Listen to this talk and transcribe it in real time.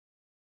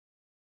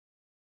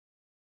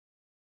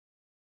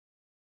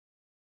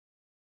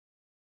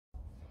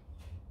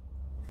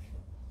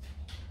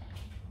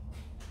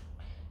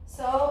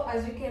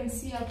as you can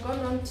see, I've gone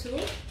on to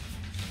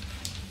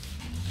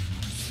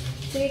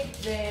take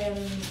the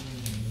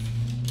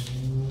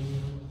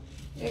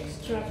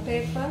extra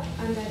paper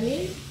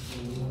underneath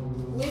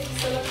with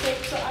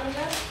sellotape. So I'm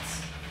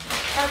just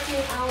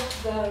cutting out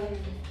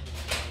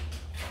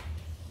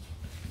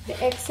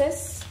the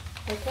excess,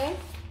 okay?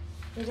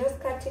 I'm just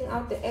cutting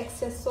out the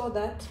excess so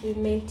that we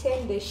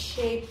maintain the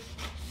shape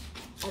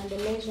and the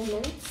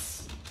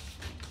measurements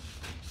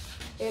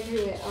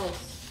everywhere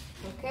else,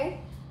 okay?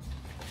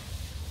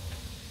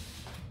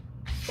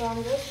 So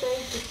I'm just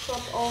going to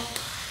chop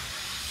off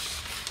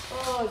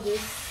all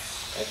this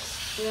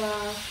extra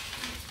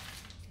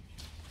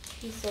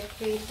piece of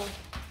paper.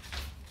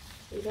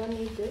 We don't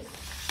need this.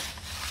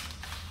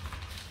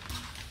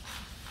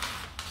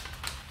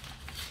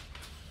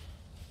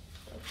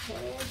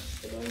 Okay,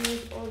 we don't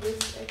need all this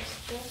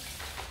extra.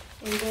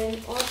 And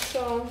then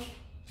also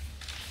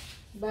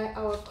by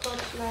our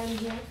crotch line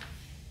here,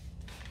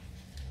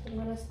 I'm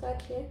gonna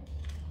start here.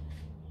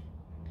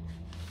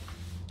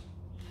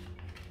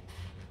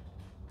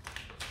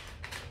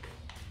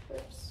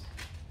 Oops.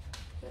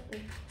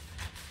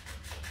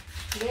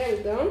 There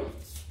we go.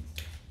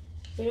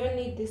 We don't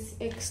need this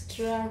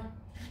extra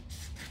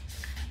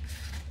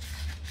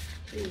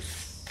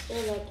piece so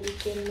that we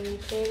can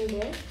maintain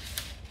the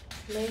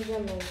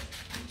measurement.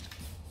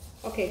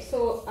 Okay,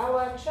 so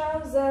our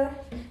trouser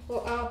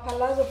or our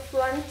palazzo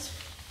front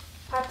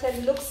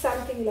pattern looks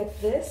something like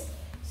this.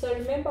 So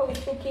remember, we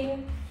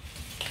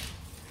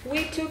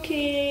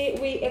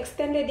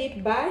extended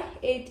it by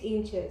 8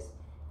 inches.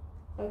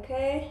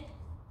 Okay,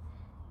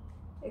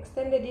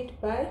 extended it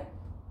by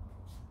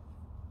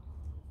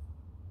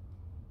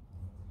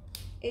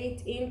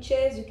 8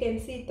 inches. You can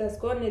see it has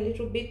gone a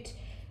little bit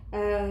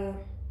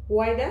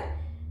wider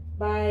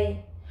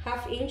by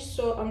 ½ inch.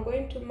 So I'm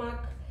going to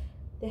mark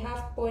the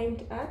half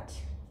point at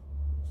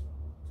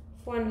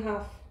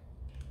 4.5.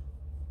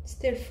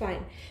 Still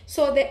fine.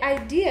 So the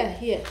idea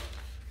here,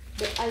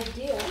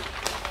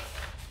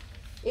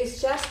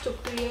 is just to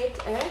create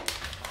a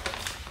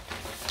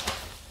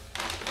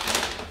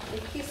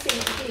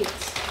kissing pleat.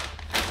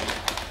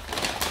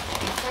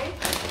 Okay,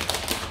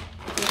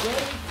 and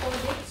then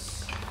fold it,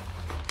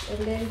 and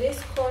then this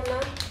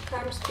corner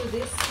comes to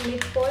this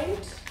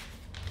midpoint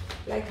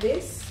like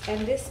this,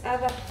 and this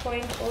other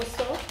point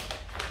also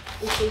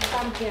it will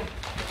come here.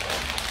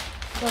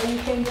 So you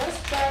can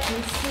just try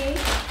and see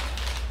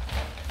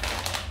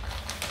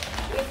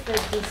if the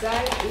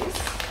design is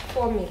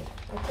forming.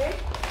 Okay,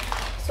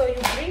 so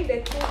you bring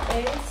the two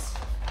ends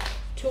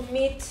to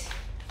meet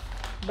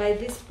by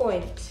this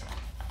point.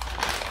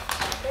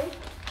 Okay,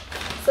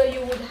 so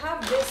you would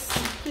have this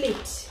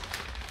pleat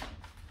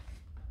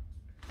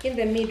in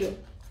the middle.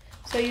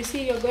 So you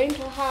see, you're going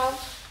to have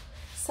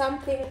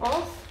something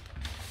of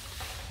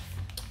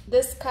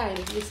this kind,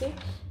 you see.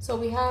 So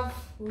we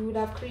would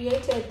have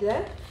created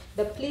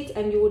the pleat,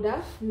 and you would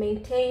have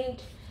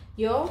maintained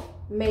your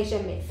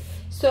measurement.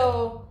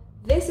 So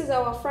this is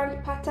our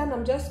front pattern.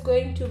 I'm just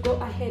going to go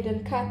ahead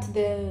and cut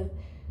the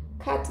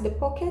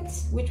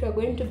pockets, which we're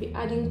going to be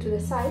adding to the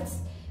sides,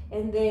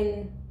 and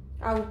then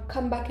I'll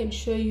come back and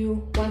show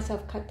you once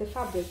I've cut the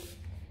fabric.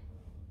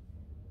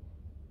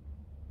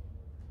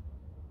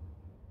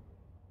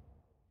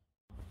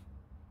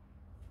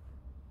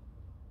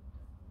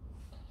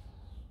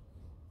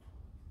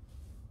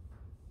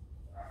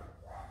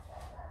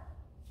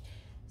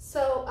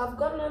 So I've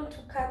gone on to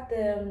cut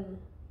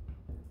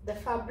the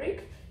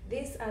fabric.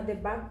 These are the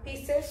back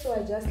pieces, so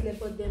I just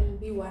labeled them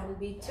B1,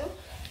 B2.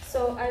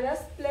 So I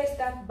just placed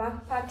that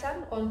back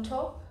pattern on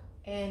top,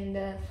 and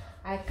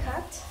I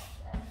cut,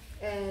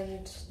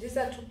 and these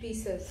are 2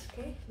 pieces.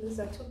 Okay, these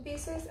are 2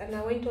 pieces, and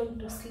I went on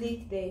to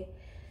slit the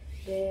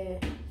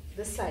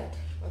side.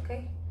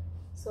 Okay,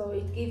 so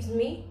it gives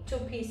me 2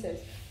 pieces.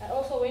 I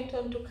also went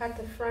on to cut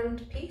the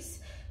front piece.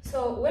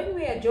 So when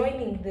we are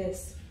joining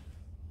this,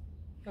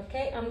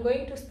 okay, I'm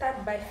going to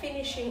start by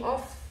finishing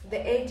off the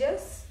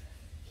edges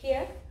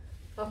here.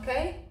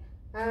 Okay,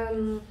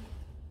 I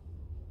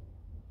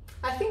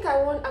think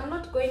I'm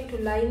not going to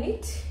line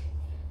it.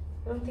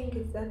 I don't think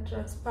it's that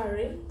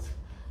transparent.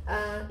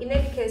 In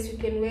any case, you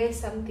can wear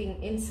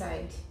something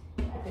inside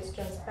if it's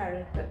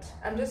transparent, but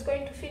I'm just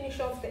going to finish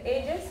off the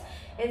edges,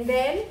 and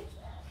then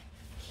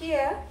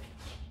here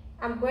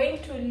I'm going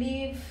to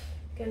leave,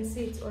 you can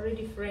see it's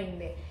already fraying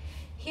there.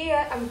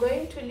 Here I'm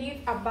going to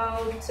leave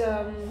about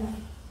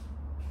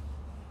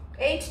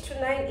 8 to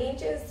 9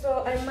 inches.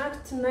 So I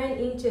marked 9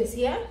 inches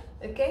here.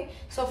 Okay,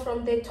 so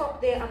from the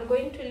top there I'm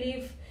going to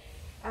leave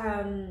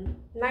 9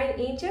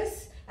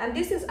 inches, and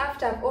this is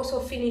after I've also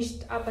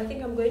finished up. I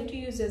think I'm going to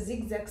use a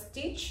zigzag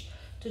stitch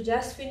to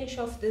just finish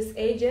off these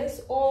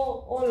edges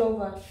all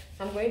over.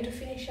 I'm going to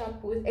finish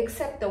up with,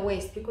 except the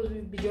waist, because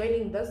we'll be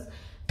joining this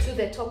to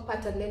the top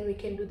part, and then we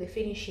can do the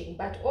finishing.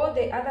 But all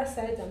the other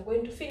sides I'm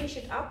going to finish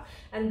it up,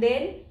 and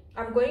then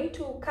I'm going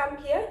to come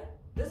here.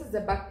 This is the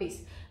back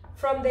piece.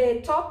 From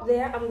the top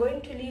there I'm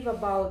going to leave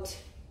about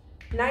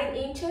 9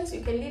 inches. You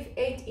can leave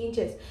 8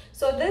 inches.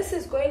 So this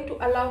is going to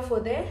allow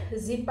for the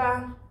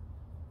zipper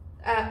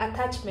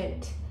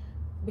attachment.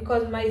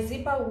 because my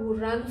zipper will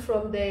run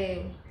from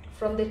the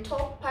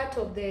top part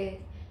of the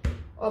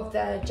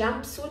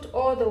jumpsuit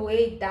all the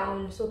way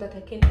down, so that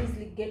I can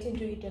easily get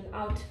into it and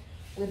out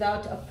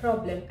without a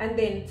problem. And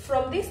then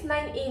from this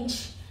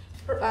 9-inch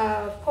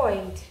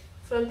point,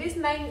 from this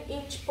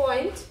 9-inch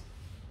point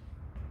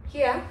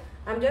here,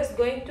 I'm just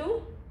going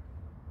to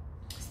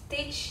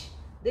stitch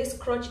this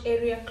crotch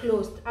area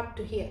closed up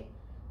to here,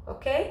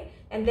 okay?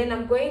 And then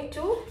I'm going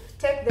to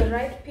take the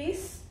right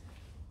piece,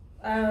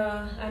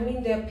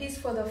 the piece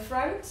for the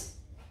front,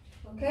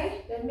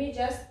 okay? Let me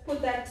just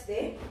put that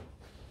there.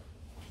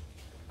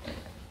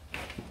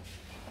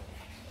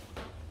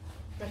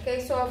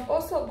 Okay, so I've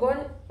also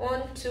gone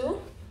on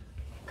to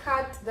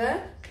cut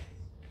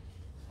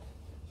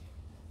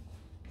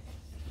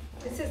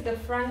this is the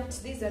front,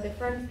 these are the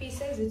front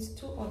pieces, it's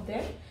 2 of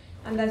them,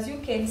 and as you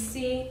can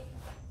see,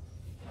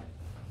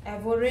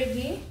 I've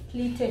already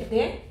pleated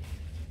there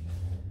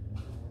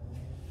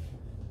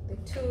the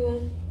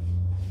 2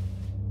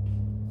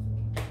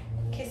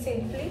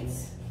 kissing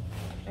pleats,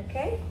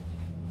 okay?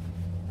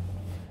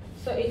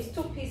 So it's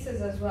 2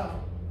 pieces as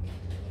well.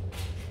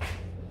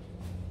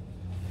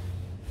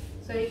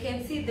 So you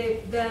can see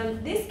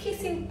this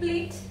kissing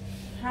pleat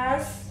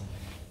has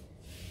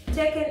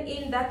taken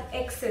in that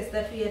excess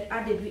that we had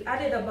added. We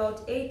added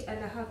about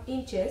 8.5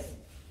 inches.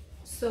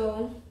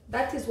 So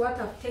that is what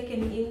I've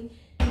taken in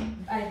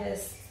by the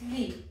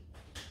sleeve,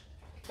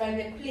 by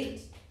the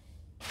pleat,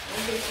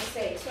 as to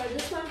say. So I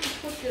just want to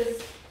put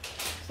this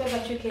so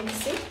that you can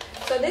see.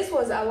 So this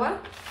was our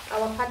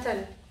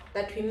pattern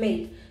that we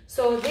made.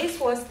 So this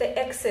was the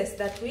excess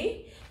that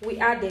we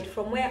added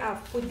from where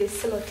I've put the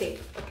sellotape,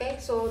 okay,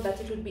 so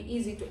that it would be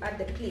easy to add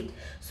the pleat.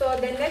 So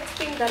the next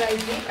thing that I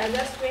did, I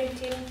just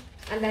went in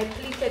and I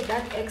pleated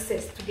that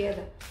excess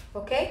together,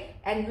 okay,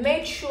 and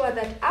made sure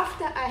that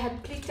after I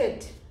had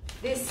pleated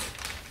this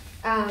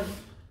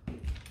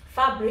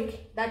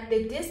fabric, that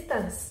the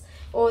distance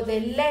or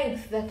the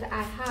length that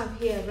I have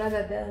here,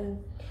 rather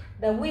than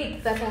the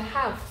width that I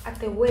have at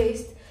the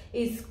waist,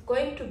 is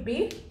going to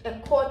be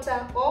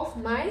 1/4 of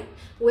my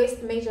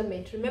waist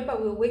measurement. Remember,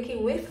 we're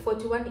working with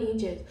 41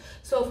 inches.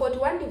 So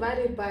 41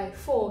 divided by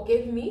 4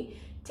 gave me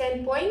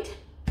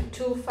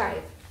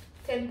 10.25,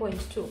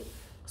 10.2.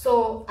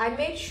 So I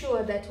made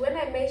sure that when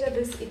I measure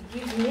this, it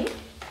gives me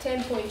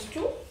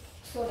 10.2,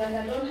 so that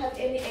I don't have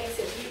any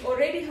excess. We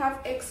already have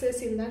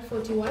excess in that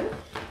 41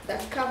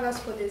 that covers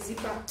for the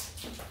zipper.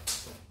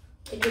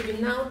 It will be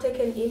now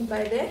taken in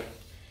by the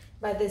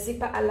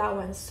zipper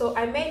allowance. So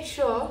I made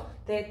sure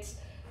that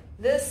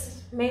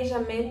this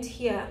measurement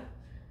here,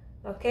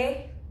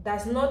 okay,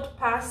 does not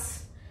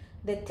pass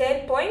the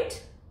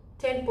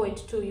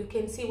 10.2. You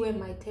can see where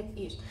my tape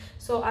is.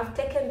 So I've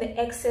taken the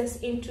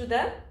excess into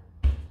the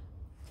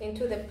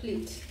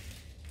pleat.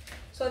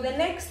 So the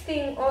next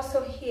thing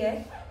also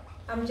here,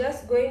 I'm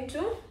just going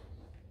to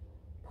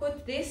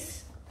put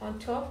this on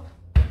top,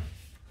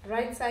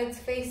 right sides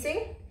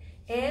facing,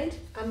 and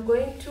I'm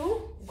going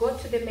to go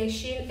to the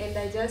machine and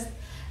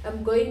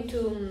I'm going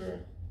to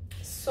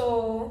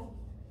sew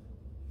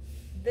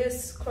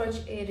this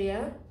crotch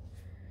area.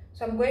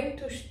 So I'm going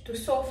to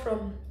sew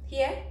from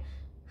here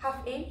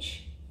 1/2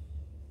 inch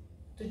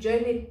to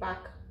join it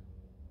back.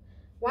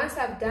 Once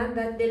I've done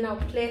that, then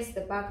I'll place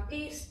the back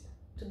piece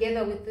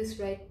together with this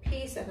right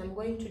piece, and I'm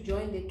going to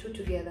join the 2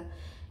 together.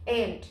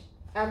 And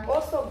I've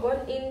also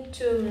gone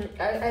into,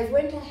 I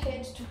went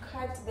ahead to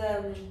cut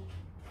the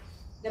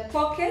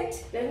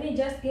pocket. Let me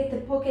just get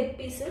the pocket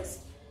pieces,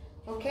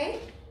 okay?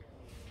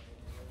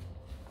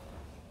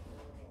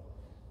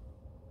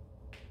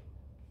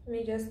 Let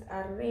me just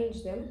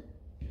arrange them.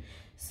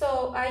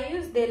 So I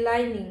use the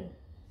lining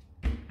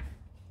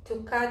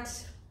to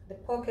cut the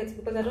pockets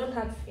because I don't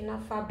have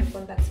enough fabric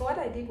on that. So what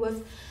I did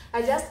was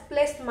I just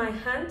placed my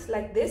hand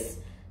like this.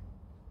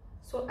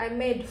 So I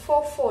made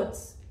 4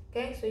 folds,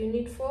 okay? So you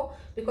need 4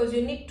 because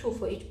you need 2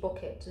 for each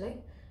pocket,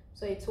 right?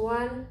 So it's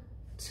 1,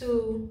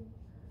 2,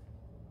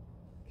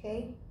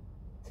 okay,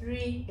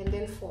 3, and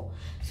then 4.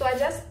 So I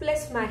just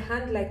placed my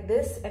hand like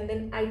this, and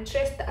then I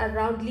traced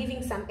around,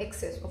 leaving some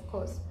excess, of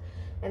course,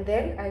 and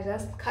then I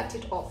just cut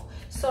it off.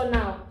 So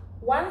now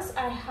once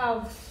I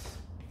have,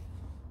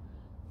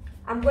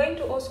 I'm going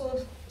to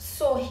also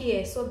sew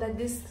here so that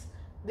this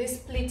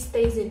pleat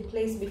stays in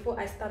place before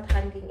I start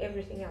hanging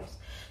everything else.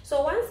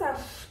 So once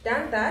I've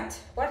done that,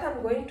 what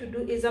I'm going to do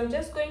is I'm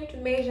just going to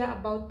measure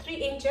about 3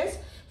 inches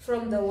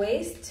from the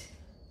waist,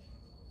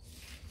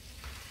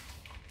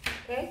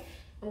 okay?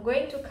 I'm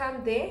going to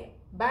come there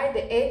by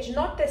the edge,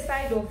 not the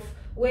side of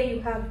where you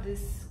have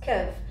this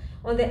curve,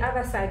 on the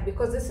other side,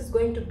 because this is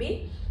going to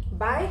be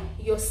by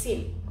your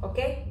seam,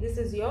 okay? This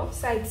is your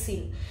side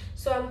seam.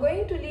 So I'm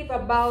going to leave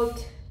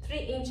about 3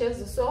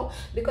 inches or so,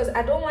 because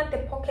I don't want the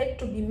pocket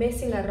to be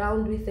messing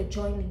around with the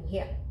joining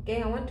here,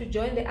 okay? I want to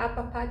join the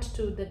upper part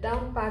to the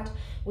down part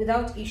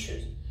without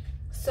issues.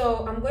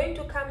 So I'm going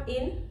to come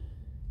in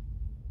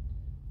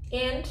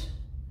and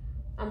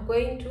I'm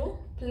going to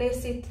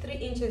place it 3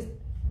 inches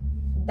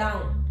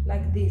down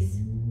like this,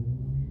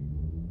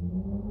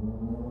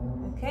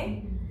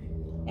 okay?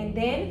 And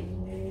then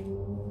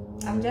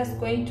I'm just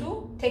going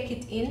to take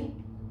it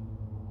in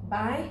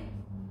by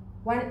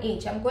 1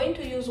 inch. I'm going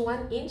to use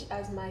 1 inch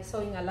as my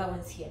sewing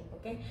allowance here.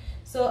 Okay,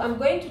 so I'm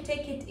going to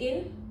take it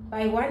in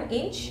by 1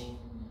 inch,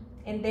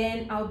 and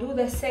then I'll do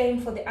the same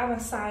for the other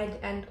side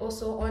and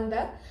also on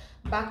the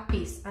back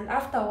piece. And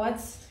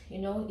afterwards, you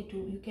know,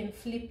 you can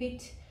flip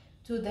it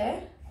to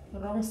the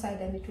wrong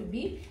side and it will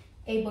be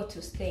able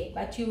to stay,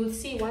 but you will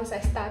see once I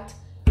start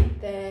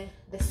the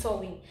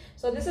sewing.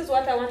 So this is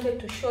what I wanted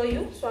to show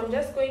you. So I'm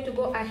just going to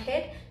go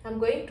ahead. I'm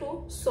going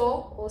to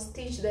sew or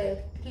stitch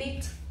the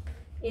pleat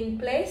in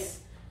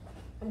place.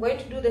 I'm going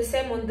to do the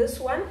same on this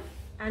one,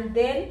 and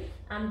then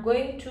I'm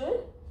going to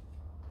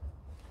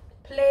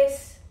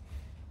place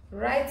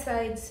right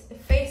sides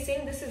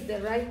facing. This is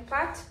the right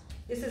part,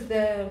 this is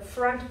the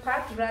front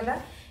part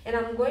rather, and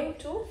I'm going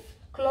to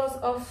close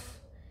off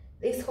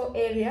this whole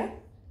area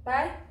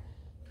by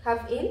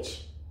 ½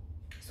 inch,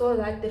 so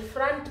that the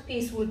front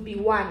piece would be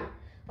 1.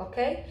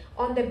 Okay,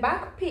 on the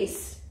back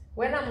piece,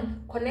 when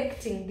I'm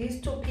connecting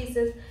these two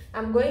pieces,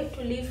 I'm going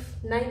to leave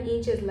 9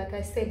 inches like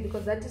I said,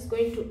 because that is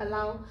going to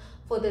allow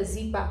for the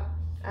zipper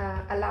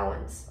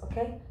allowance.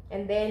 Okay,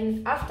 and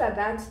then after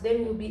that,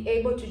 then we'll be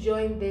able to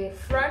join the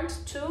front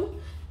two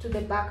to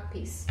the back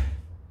piece.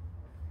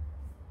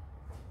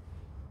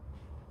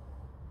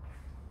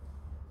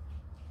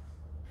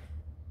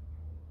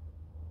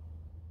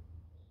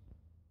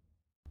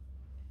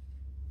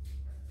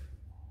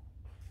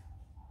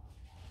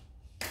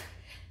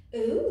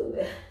 Ooh,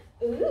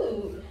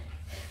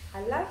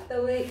 I love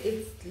the way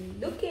it's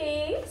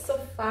looking so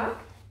far.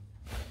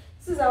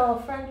 This is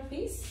our front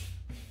piece.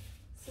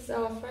 This is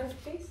our front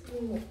piece.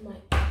 Let me move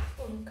my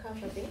phone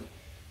cover there.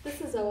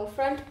 This is our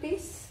front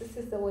piece. This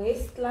is the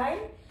waistline.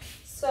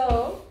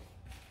 So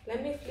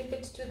let me flip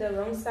it to the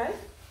wrong side.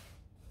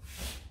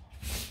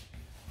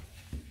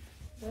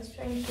 Just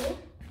trying to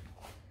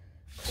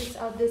twist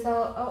out this.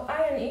 I'll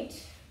iron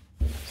it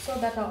so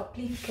that our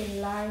pleat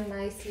can lie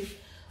nicely.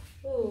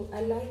 Oh, I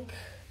like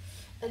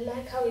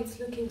how it's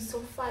looking so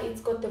far.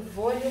 It's got the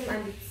volume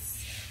and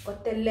it's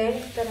got the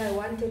length that I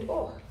wanted.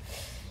 Oh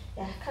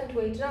yeah, I can't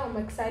wait. Now I'm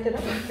excited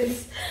about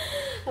this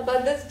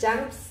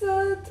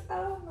jumpsuit.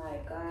 Oh my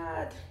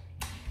god.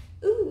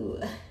 Ooh,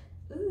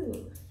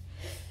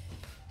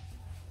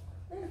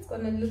 it's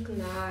gonna look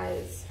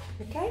nice.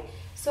 Okay,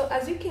 so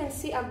as you can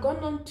see, I've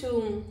gone on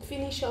to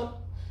finish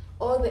up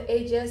all the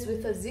edges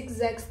with a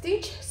zigzag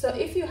stitch. So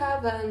if you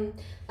have an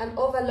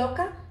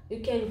overlocker, you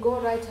can go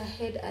right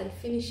ahead and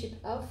finish it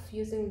off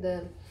using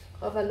the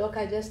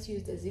overlocker. Just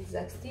use the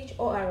zigzag stitch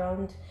all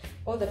around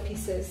all the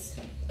pieces.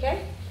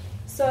 Okay,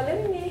 so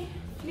let me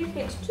flip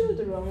it to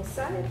the wrong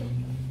side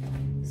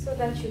so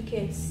that you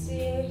can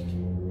see.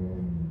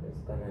 I'm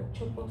just gonna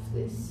chop off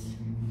this.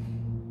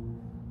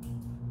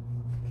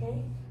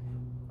 Okay,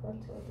 got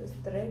all the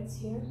threads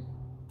here.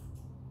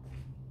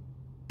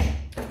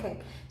 Okay,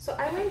 so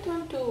I went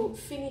on to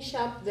finish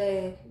up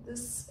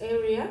this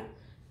area.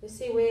 You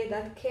see where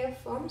that curve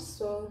forms,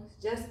 so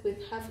just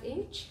with ½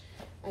 inch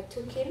I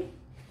took in.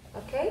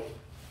 Okay,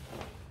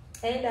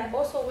 and I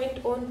also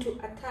went on to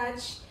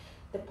attach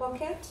the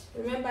pocket.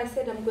 Remember I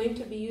said I'm going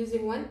to be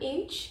using 1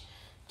 inch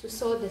to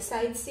sew the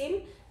side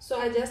seam, so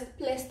I just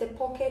placed the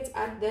pocket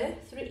at the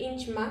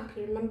 3-inch mark.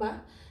 Remember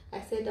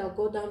I said I'll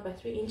go down by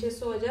 3 inches,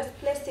 so I just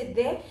placed it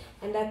there,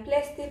 and I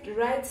placed it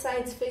right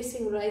sides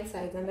facing right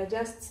sides, and I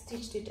just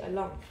stitched it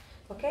along.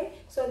 Okay,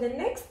 so the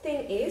next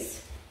thing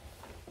is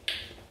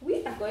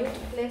we are going to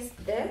place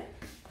the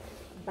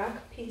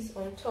back piece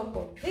on top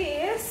of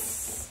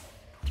this.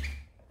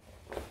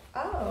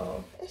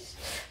 Oh,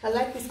 I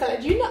like this color.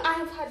 Do you know, I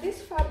have had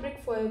this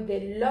fabric for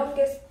the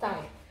longest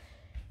time.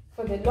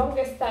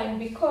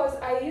 Because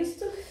I used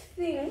to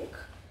think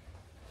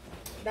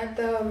that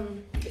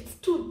it's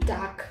too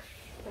dark,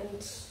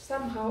 and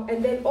somehow,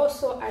 and then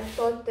also I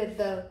thought that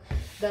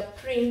the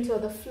print or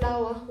the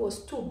flower was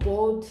too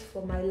bold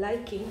for my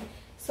liking.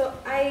 So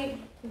I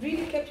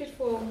really kept it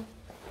for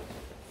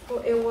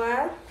a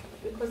while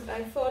because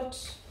I thought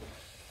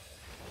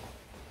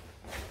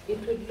it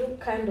would look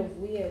kind of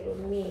weird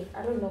on me.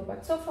 I don't know,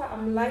 but so far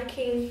I'm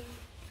liking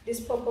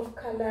this pop of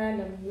color,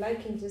 and I'm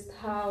liking just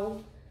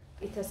how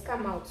it has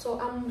come out.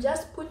 So I'm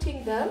just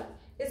putting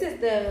this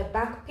is the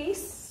back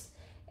piece,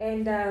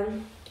 and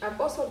I've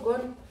also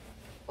gone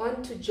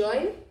on to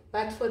join,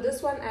 but for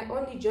this one I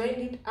only joined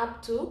it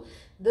up to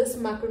this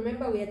mark.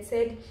 Remember we had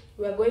said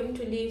we are going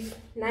to leave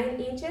 9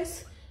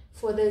 inches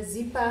for the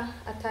zipper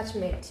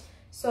attachment.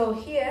 So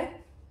here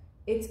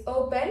it's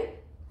open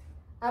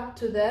up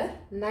to the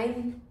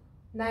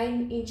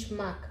 9-inch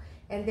mark,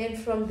 and then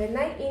from the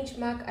 9-inch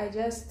mark I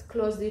just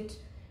closed it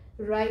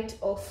right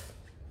off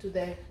to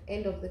the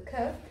end of the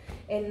curve,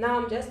 and now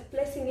I'm just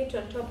placing it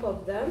on top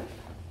of them.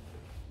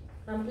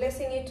 I'm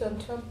placing it on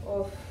top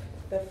of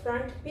the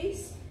front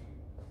piece.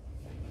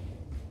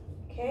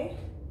 Okay,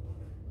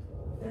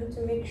 and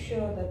to make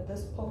sure that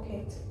this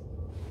pocket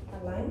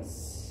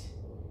aligns.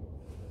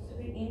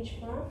 3-inch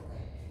mark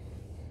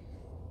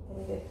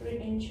and the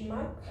 3-inch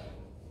mark.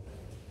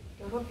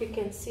 I hope you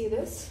can see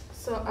this.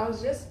 So I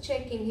was just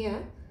checking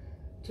here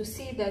to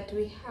see that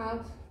we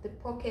have the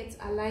pockets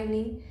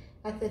aligning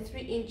at the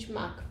 3-inch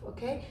mark.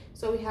 Okay,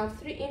 so we have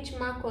 3-inch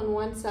mark on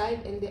one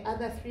side and the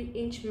other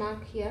 3-inch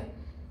mark here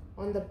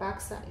on the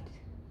back side.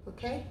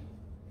 Okay,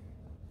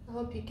 I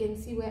hope you can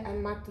see where I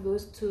marked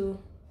those two.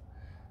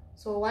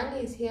 So one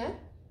is here,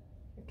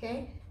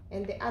 okay,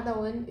 and the other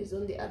one is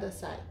on the other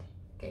side.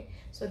 Okay,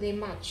 so they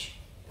match.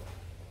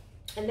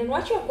 And then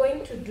what you're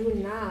going to do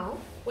now,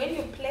 when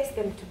you place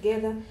them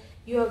together,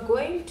 you are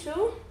going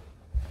to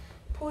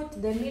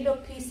put the middle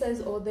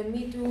pieces or the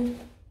middle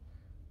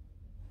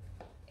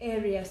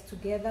areas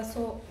together.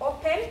 So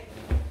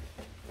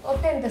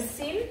open the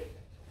seam.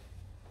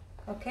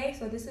 Okay,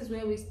 so this is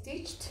where we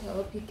stitched. I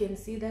hope you can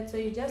see that. So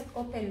you just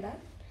open that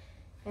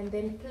and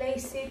then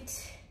place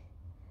it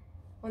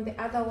on the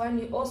other one.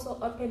 You also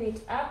open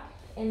it up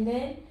and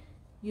then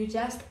you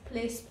just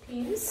place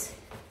pins.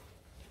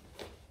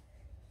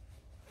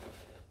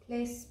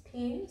 Place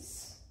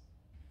pins.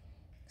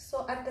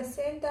 So at the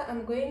center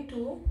I'm going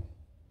to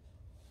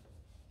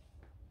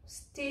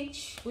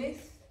stitch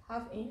with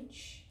 1/2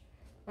 inch,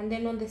 and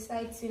then on the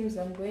side seams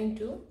I'm going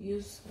to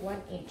use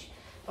 1 inch.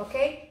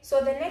 Okay, so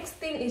the next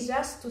thing is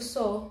just to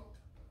sew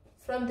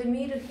from the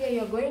middle here.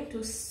 You're going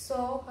to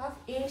sew 1/2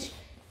 inch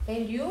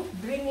and you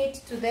bring it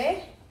to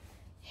the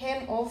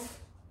hem of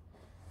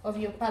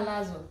your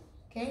palazzo.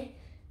 Okay,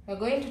 you're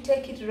going to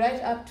take it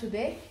right up to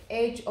the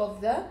edge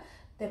of the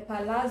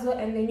palazzo,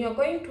 and then you're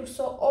going to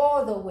sew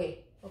all the way.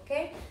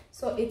 Okay,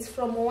 so it's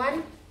from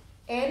one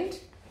end,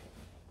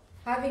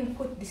 having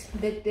put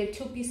the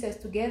two pieces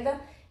together,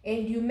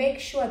 and you make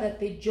sure that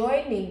the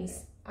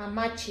joinings are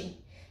matching,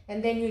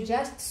 and then you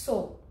just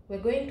sew. We're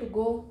going to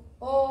go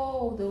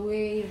all the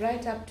way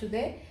right up to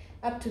the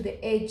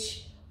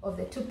edge of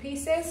the two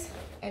pieces,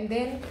 and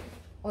then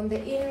on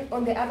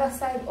the other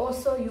side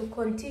also you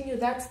continue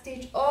that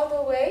stitch all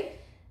the way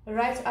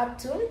right up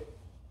to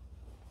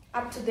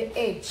the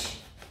edge.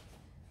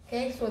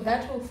 Okay, so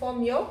that will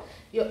form your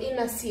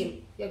inner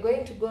seam. You're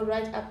going to go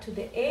right up to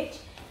the edge,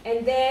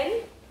 and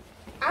then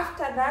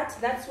after that,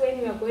 that's when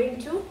you are going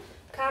to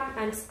come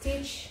and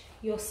stitch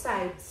your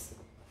sides.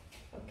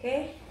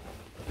 Okay,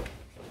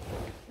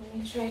 let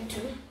me try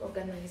to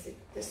organize it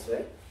this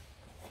way.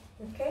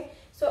 Okay,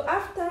 so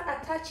after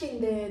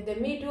attaching the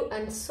middle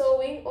and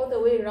sewing all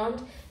the way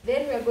around,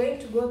 then we are going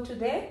to go to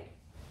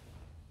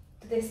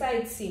the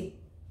side seam.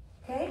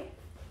 Okay,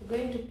 we're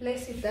going to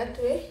place it that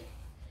way,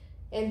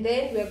 and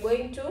then we're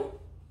going to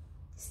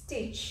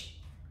stitch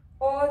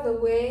all the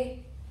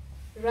way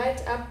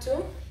right up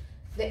to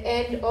the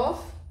end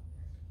of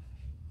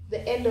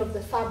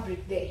the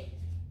fabric there,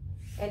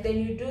 and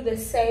then you do the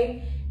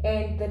same,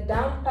 and the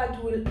down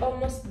part will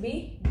almost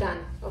be done.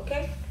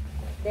 Okay,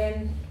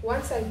 then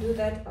once I do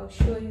that, I'll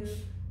show you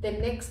the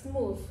next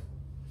move,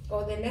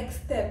 or the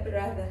next step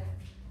rather.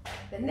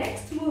 The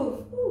next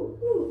move. Ooh,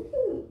 ooh,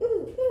 ooh,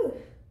 ooh, ooh.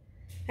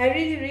 I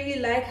really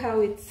like how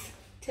it's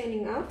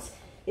turning out.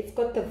 It's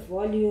got the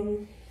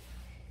volume,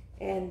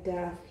 and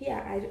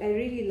yeah, I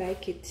really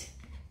like it.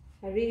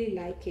 I really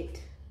like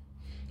it.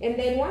 And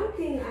then one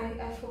thing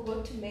I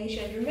forgot to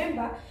mention,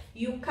 remember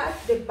you cut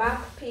the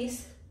back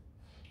piece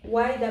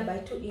wider by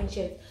 2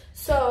 inches,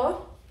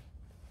 so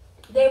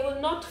they will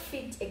not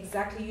fit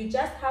exactly. You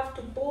just have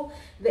to pull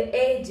the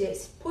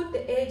edges, put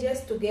the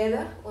edges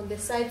together on the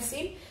side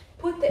seam,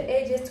 put the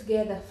edges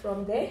together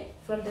from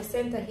the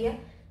center here,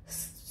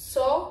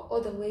 sew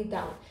all the way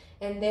down,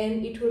 and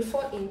then it will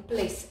fall in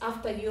place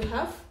after you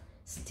have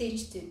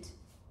stitched it.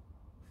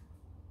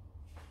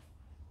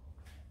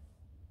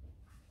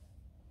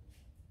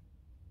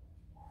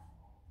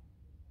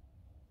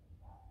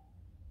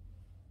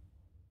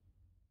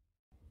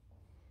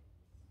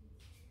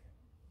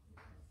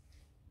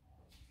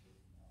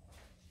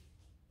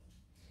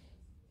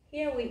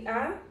 Here we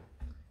are.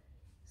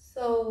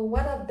 So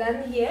what I've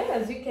done here,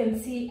 as you can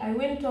see, I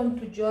went on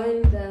to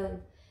join the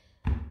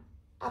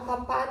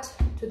upper part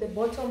to the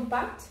bottom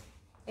part,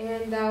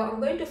 and I'm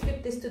going to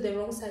flip this to the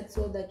wrong side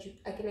so that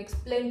I can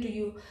explain to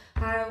you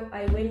how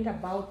I went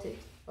about it.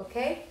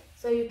 Okay,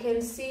 so you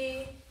can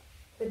see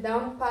the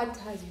down part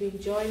has been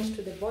joined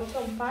to the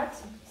bottom part.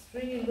 It's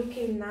really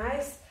looking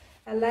nice.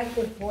 I like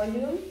the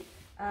volume.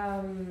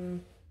 I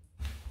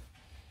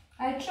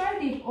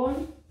tried it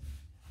on.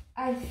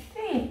 I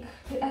think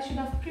I should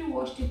have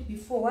pre-washed it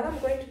before. What I'm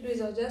going to do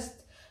is I'll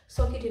just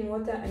soak it in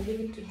water and leave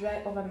it to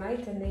dry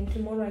overnight, and then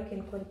tomorrow I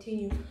can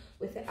continue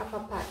with the upper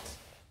part.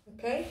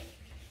 Okay,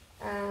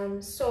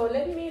 so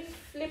let me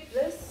flip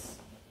this.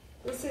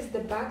 This is the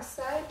back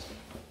side.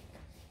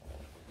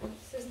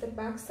 This is the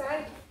back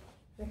side.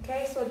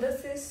 Okay, so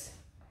this is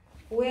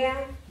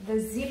where the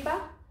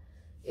zipper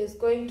is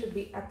going to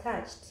be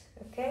attached.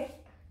 Okay,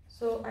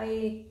 so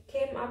I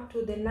came up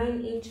to the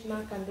 9-inch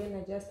mark, and then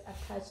I just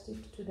attached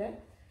it to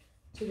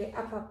the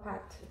upper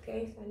part.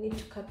 Okay, so I need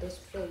to cut those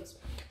folds.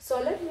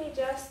 So let me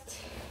just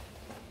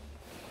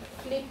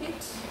flip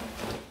it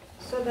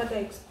so that I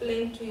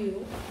explain to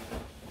you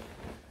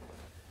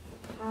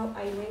how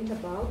I went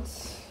about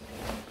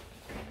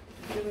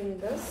doing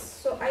this.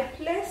 So I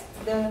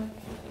placed the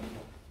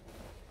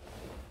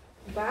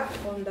back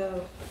on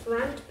the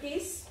front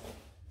piece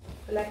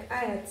like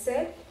I had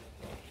said.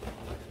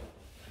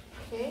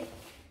 Okay,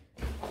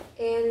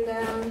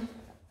 and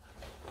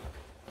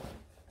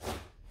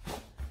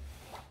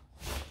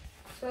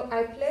so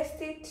I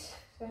placed it.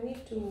 So I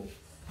need to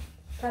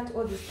cut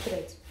all these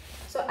threads.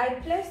 So I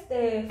placed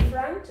the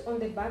front on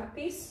the back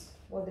piece,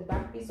 or the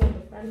back piece on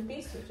the front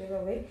piece, whichever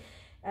way,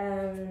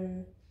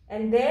 and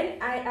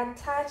then I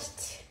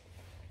attached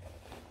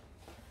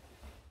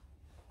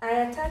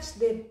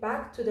the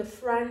back to the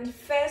front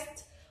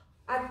first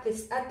at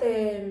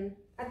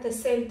the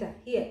center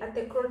here, at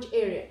the crotch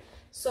area.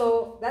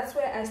 So that's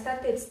where I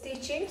started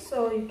stitching.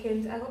 So you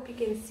can, I hope you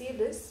can see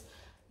this.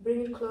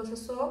 Bring it closer.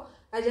 So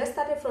I just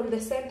started from the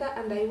center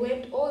and I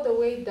went all the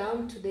way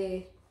down to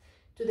the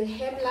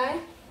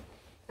hemline,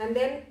 and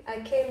then I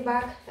came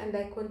back and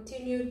I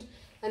continued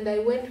and I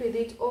went with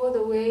it all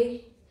the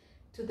way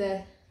to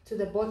the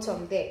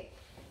bottom there.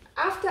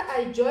 After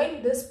I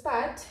joined this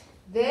part,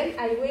 then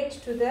I went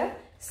to the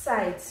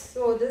sides.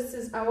 So this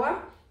is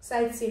our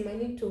side seam. I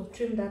need to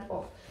trim that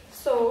off.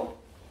 So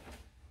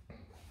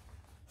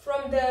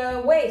from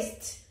the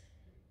waist,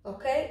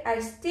 okay,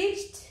 I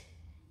stitched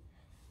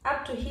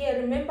up to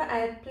here. Remember, I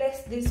had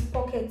placed these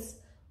pockets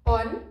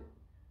on,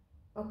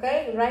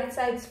 okay, right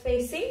sides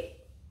facing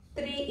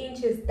 3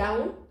 inches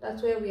down.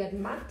 That's where we had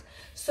marked.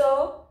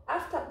 So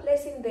after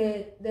placing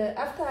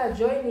after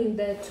joining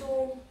the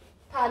 2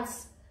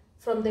 parts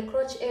from the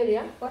crotch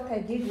area, what I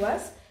did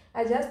was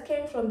I just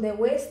came from the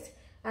waist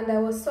and I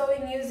was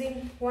sewing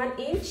using 1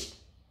 inch.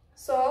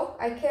 So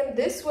I came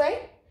this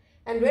way,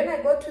 and when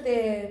I got to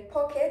the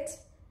pocket,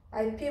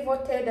 I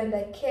pivoted and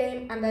I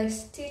came and I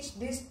stitched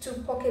these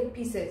 2 pocket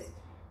pieces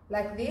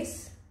like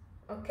this,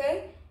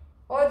 okay,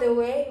 all the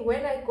way.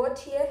 When I got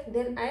here,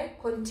 then I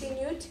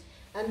continued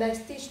and I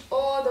stitched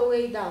all the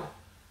way down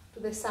to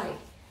the side,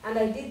 and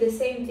I did the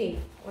same thing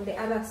on the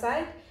other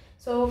side.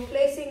 So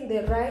placing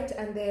the right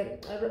and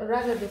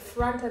the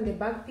front and the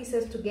back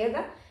pieces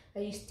together,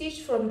 and you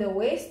stitch from the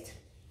waist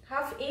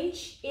 1/2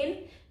 inch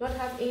in, not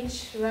 1/2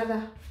 inch,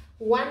 rather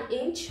 1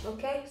 inch,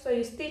 okay. So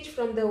you stitch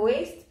from the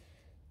waist,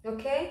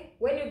 okay.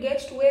 When you get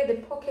to where the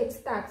pocket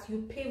starts,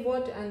 you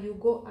pivot and you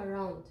go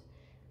around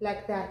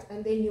like that,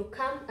 and then you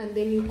come and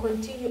then you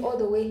continue all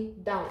the way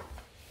down.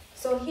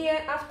 So here,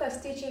 after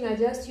stitching, I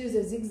just use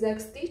a zigzag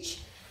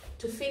stitch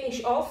to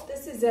finish off.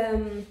 This is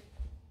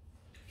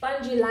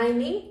bungee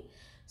lining,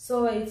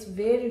 so it's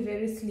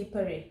very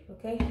slippery,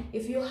 okay.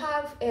 If you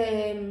have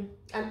an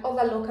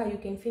overlocker, you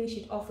can finish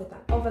it off with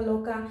an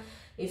overlocker.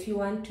 If you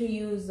want to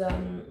use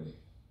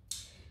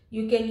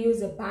you can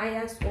use a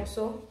bias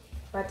also,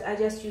 but I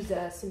just use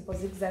a simple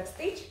zigzag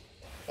stitch.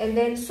 And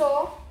then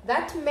so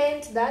that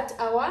meant that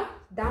our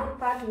down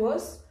part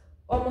was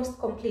almost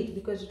complete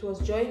because it was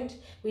joined.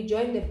 We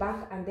joined the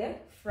back and the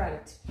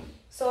front.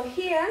 So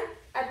here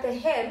at the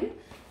hem,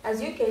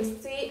 as you can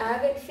see, I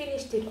haven't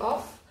finished it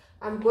off.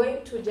 I'm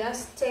going to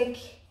just take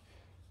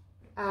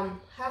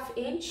 1/2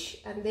 inch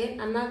and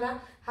then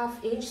another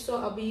 1/2 inch. So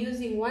I'll be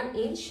using 1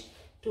 inch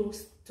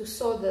to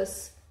sew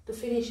this, to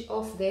finish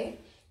off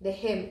the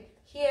hem.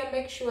 Here,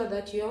 make sure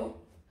that your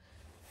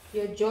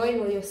join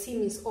or your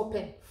seam is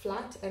open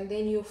flat, and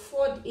then you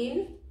fold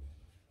in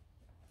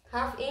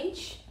 1/2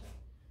 inch,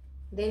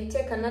 then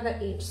take another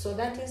inch. So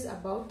that is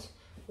about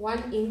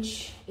 1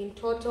 inch in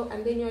total,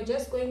 and then you're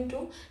just going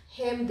to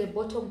hem the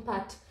bottom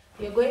part.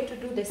 You're going to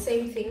do the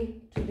same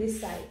thing to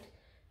this side,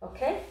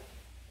 okay.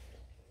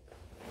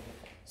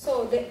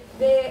 So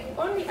the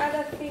only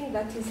other thing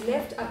that is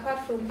left apart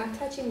from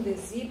attaching the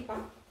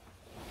zipper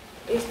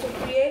is to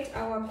create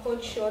our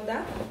coat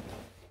shoulder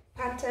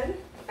pattern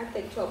at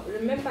the top.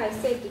 Remember, I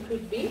said it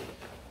would be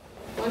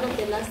one of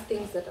the last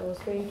things that I was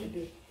going to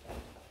do,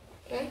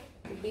 okay.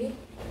 It would be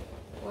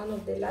one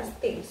of the last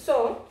things.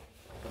 So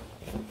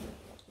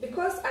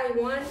because I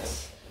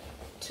want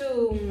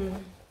to,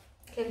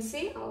 can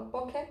see our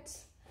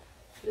pockets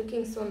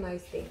looking so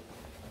nicely.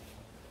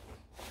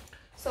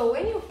 So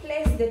when you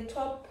place the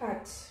top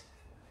part,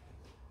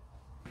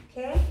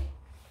 okay,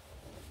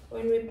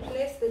 when we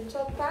place the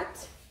top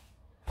part,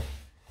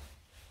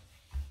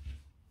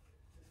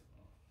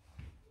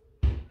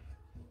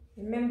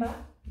 remember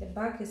the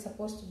back is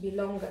supposed to be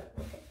longer,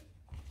 okay.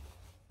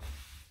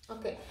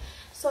 Okay,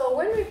 so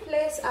when we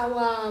place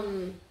our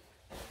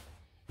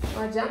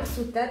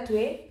jumpsuit that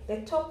way,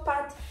 the top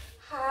part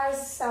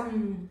has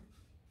some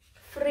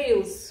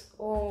frills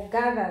or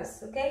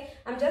gathers, okay.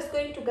 I'm just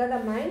going to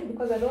gather mine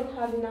because I don't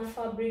have enough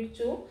fabric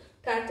to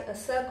cut a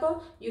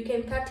circle. You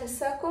can cut a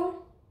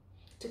circle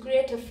to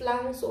create a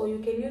flounce, or you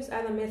can use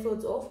other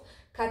methods of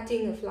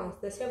cutting a flounce.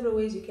 There's several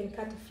ways you can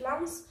cut a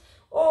flounce,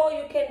 or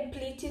you can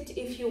pleat it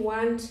if you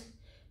want,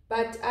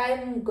 but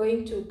I'm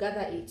going to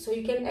gather it. So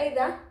you can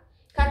either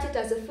cut it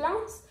as a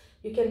flounce,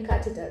 you can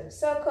cut it as a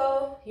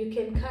circle, you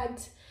can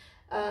cut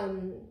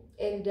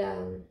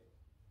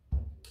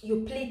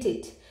you pleat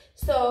it.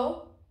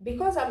 So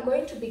because I'm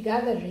going to be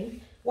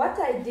gathering, what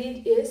I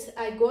did is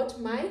I got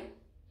my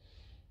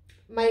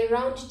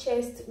round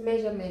chest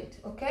measurement,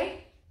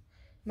 okay.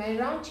 My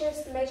round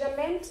chest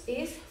measurement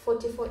is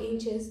 44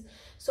 inches.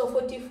 So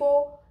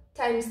 44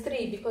 times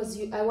 3, because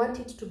I want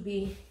it to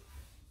be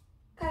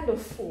kind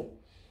of full.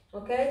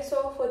 Okay,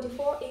 so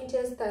 44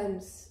 inches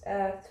times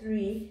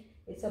 3,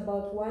 it's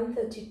about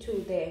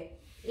 132 there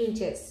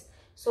inches.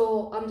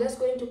 So I'm just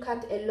going to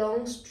cut a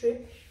long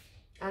strip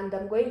and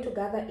I'm going to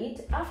gather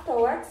it.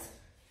 Afterwards,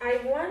 I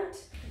want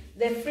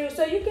the frills.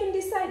 So you can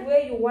decide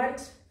where you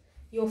want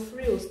your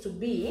frills to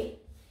be.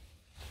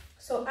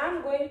 So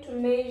I'm going to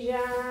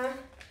measure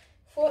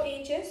 4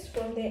 inches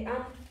from the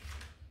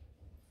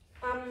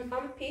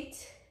armpit.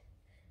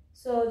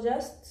 So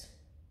just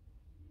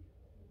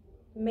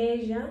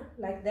measure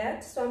like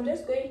that. So I'm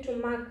just going to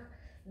mark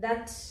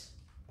that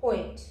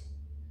point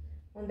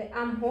on the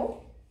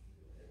armhole.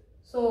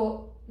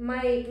 So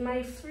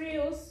my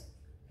frills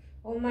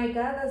or my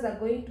gathers are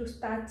going to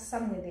start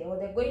somewhere there, or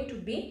they're going to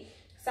be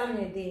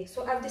somewhere there.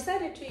 So I've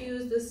decided to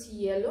use this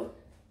yellow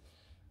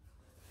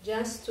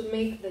just to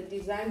make the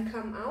design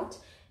come out,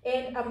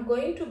 and I'm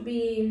going to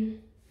be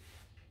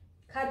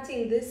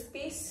cutting this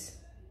piece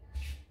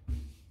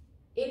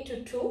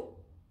into 2,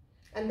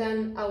 and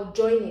then I'll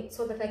join it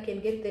so that I can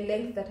get the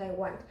length that I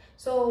want.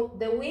 So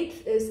the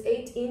width is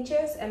 8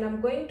 inches, and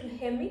I'm going to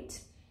hem it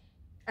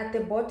at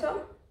the bottom.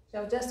 So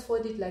I'll just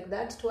fold it like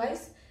that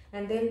twice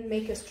and then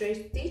make a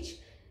straight stitch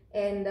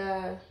and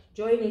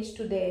join it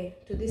to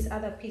this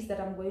other piece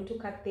that I'm going to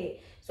cut there.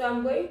 So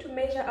I'm going to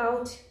measure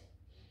out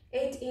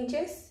 8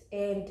 inches,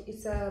 and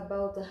it's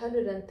about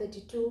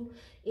 132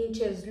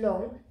 inches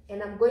long,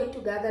 and I'm going to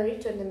gather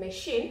it on the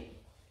machine.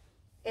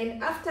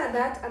 And after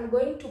that, I'm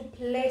going to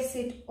place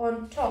it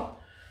on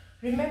top.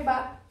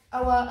 Remember,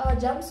 our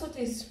jumpsuit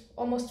is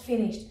almost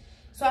finished,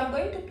 so I'm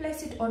going to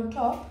place it on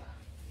top.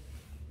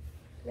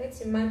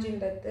 Let's imagine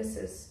that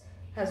this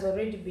has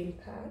already been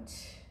cut.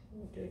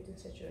 Let me do it in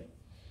such a way.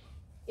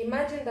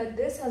 Imagine that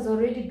this has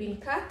already been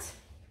cut.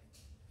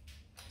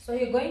 So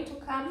you're going to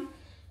come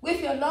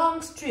with your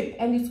long strip,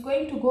 and it's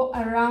going to go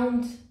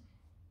around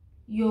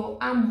your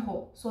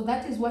armhole. So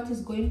that is what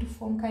is going to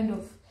form kind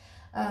of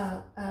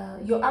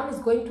your arm is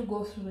going to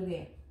go through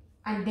there,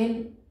 and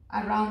then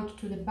around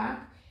to the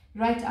back,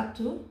 right up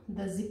to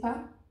the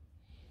zipper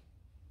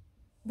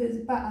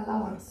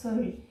allowance,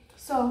 sorry.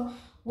 So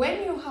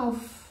when you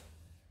have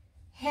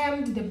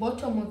hemmed the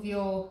bottom of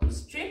your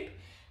strip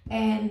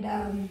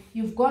and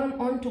you've gone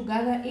on to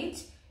gather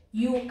it,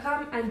 you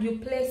come and you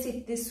place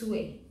it this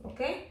way,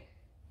 okay?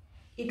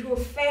 It will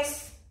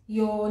face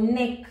your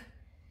neck,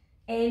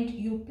 and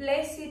you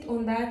place it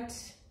on that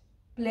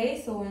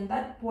place or on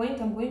that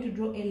point. I'm going to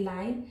draw a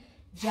line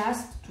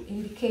just to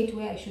indicate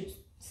where I should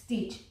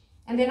stitch,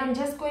 and then I'm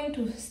just going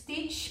to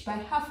stitch by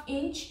 1/2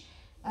 inch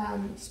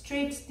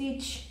straight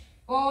stitch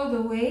all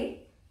the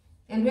way.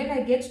 And when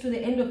I get to the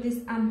end of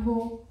this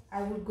armhole,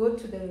 I will go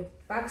to the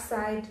back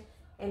side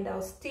and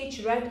I'll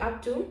stitch right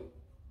up to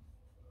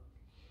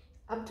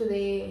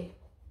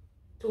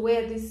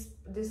where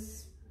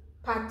this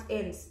part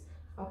ends,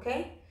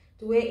 okay,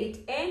 to where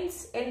it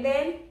ends, and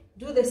then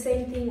do the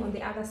same thing on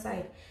the other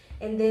side.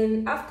 And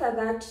then after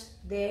that,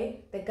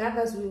 the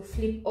gathers will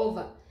flip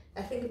over.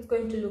 I think it's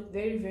going to look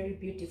very, very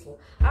beautiful.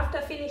 After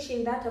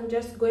finishing that, I'm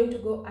just going to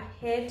go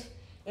ahead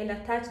and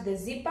attach the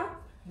zipper.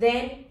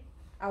 Then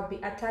I'll be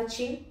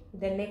attaching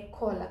the neck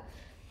collar,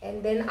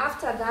 and then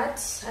after that,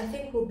 I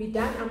think we'll be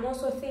done. I'm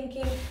also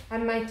thinking I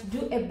might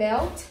do a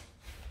belt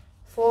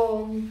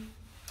for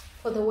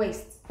the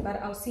waist,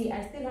 but I'll see.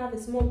 I still have a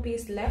small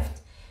piece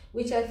left,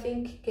 which I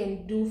think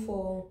can do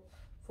for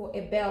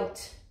a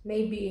belt,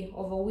 maybe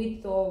of a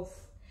width of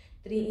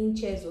 3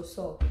 inches or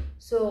so.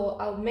 So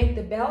I'll make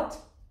the belt,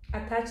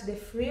 attach the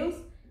frills,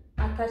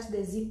 attach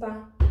the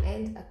zipper,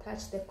 and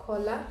attach the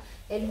collar.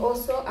 And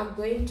also I'm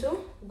going to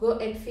go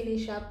and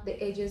finish up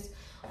the edges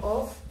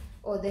of,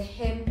 or the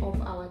hem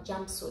of our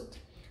jumpsuit.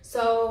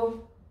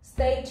 So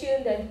stay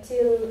tuned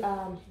until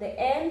the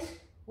end.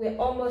 We're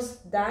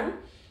almost done,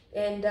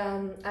 and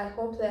I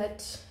hope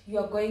that you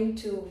are going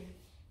to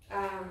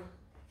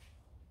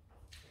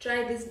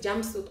try this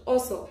jumpsuit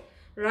also,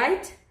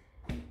 right?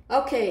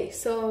 Okay,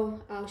 so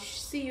I'll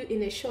see you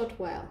in a short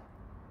while.